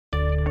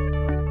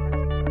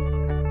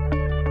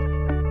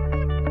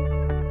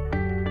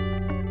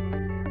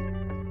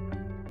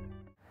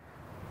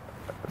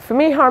for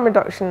me, harm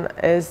reduction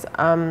is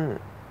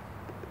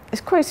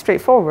quite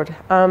straightforward.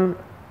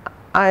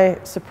 I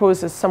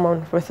suppose as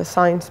someone with a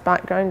science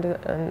background,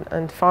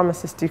 and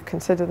pharmacists do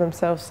consider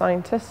themselves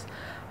scientists,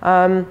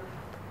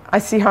 I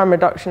see harm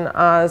reduction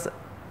as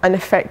an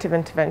effective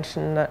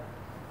intervention that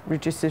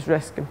reduces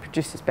risk and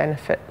produces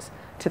benefits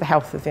to the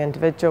health of the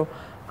individual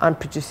and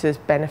produces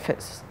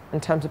benefits in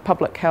terms of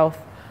public health,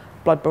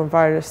 bloodborne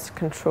virus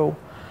control.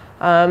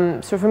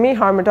 So for me,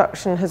 harm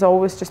reduction has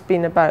always just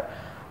been about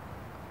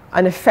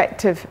an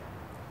effective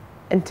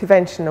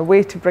intervention, a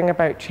way to bring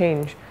about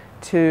change,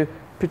 to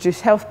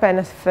produce health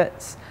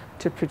benefits,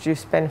 to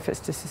produce benefits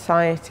to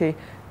society,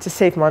 to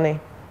save money,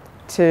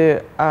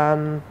 to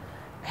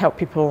help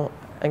people,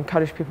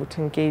 encourage people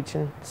to engage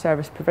in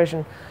service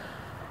provision.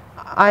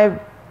 I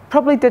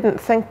probably didn't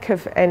think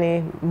of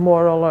any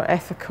moral or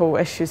ethical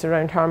issues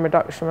around harm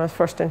reduction when I was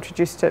first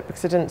introduced to it,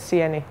 because I didn't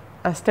see any.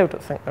 I still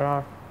don't think there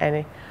are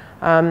any.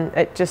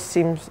 It just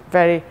seems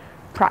very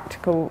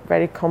practical,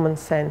 very common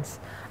sense.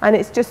 And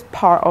it's just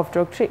part of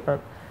drug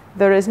treatment.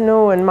 There is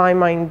no, in my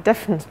mind,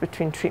 difference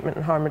between treatment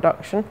and harm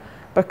reduction,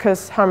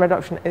 because harm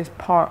reduction is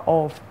part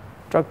of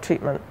drug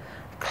treatment.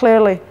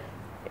 Clearly,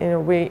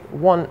 we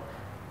want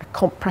a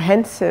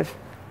comprehensive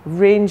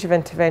range of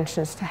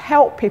interventions to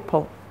help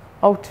people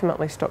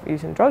ultimately stop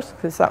using drugs,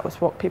 because that was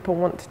what people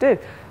want to do.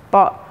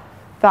 But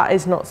that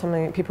is not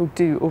something that people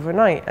do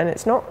overnight, and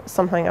it's not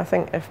something, I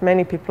think, if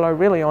many people are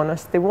really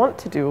honest, they want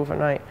to do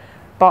overnight.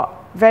 But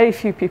very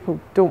few people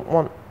don't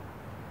want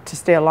to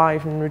stay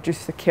alive and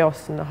reduce the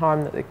chaos and the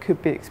harm that they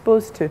could be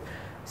exposed to.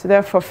 So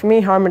therefore, for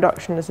me, harm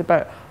reduction is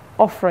about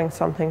offering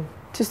something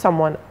to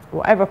someone,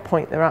 whatever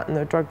point they're at in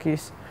their drug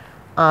use,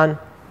 and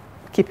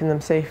keeping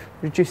them safe,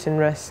 reducing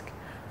risk,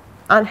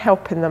 and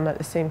helping them at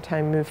the same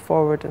time move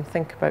forward and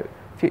think about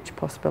future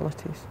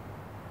possibilities.